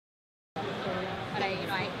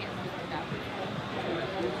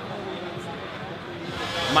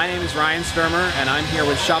My name is Ryan Sturmer, and I'm here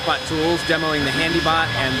with Shopbot tools demoing the Handibot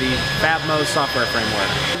and the FabMo software framework.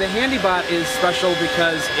 The Handibot is special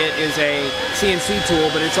because it is a CNC tool,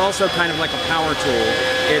 but it's also kind of like a power tool.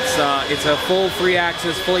 It's a full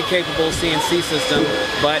 3-axis, fully capable CNC system,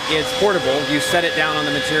 but it's portable. You set it down on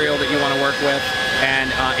the material that you want to work with,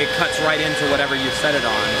 and it cuts right into whatever you set it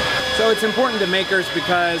on. So it's important to makers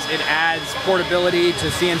because it adds portability to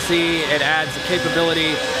CNC, it adds the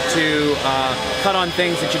capability to cut on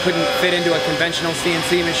things that you couldn't fit into a conventional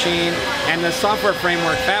CNC machine. And the software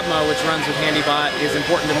framework FabMo, which runs with Handibot, is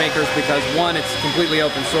important to makers because 1, it's completely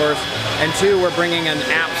open source, and 2, we're bringing an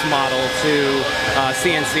apps model to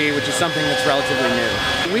CNC, which is something that's relatively new.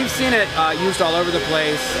 We've seen it used all over the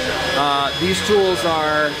place. These tools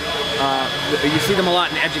are you see them a lot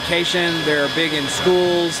in education. They're big in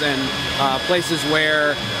schools and places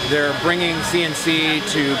where they're bringing CNC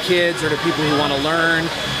to kids or to people who want to learn.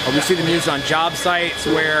 We see them used on job sites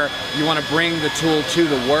where you want to bring the tool to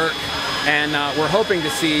the work. And we're hoping to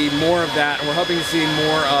see more of that, and we're hoping to see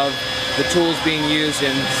more of the tools being used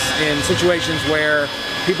in situations where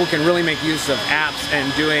people can really make use of apps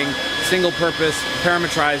and doing single-purpose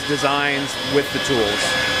parametrized designs with the tools.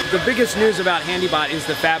 The biggest news about Handibot is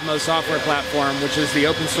the FabMo software platform, which is the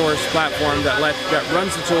open source platform that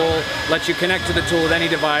runs the tool, lets you connect to the tool with any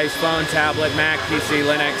device, phone, tablet, Mac, PC,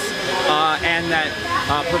 Linux, and that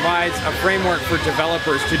provides a framework for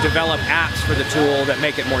developers to develop apps for the tool that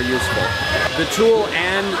make it more useful. The tool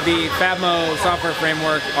and the FabMo software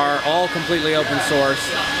framework are all completely open source.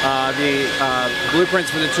 The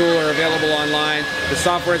blueprints for the tool are available online. The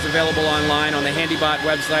software is available online on the Handibot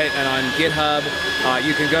website and on GitHub.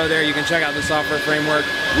 You can go there, you can check out the software framework.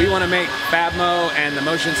 We want to make FabMo and the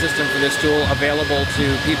motion system for this tool available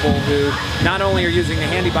to people who not only are using the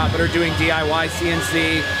Handibot but are doing DIY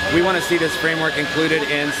CNC. We want to see this framework included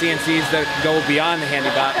in CNCs that go beyond the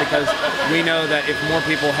Handibot, because we know that if more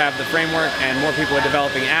people have the framework and more people are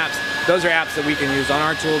developing apps, those are apps that we can use on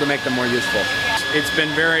our tool to make them more useful. It's been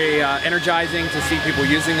very energizing to see people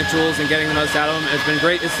using the tools and getting the most out of them. It's been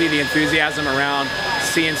great to see the enthusiasm around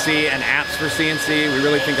CNC and apps for CNC. We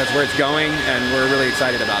really think that's where it's going, and we're really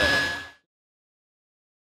excited about it.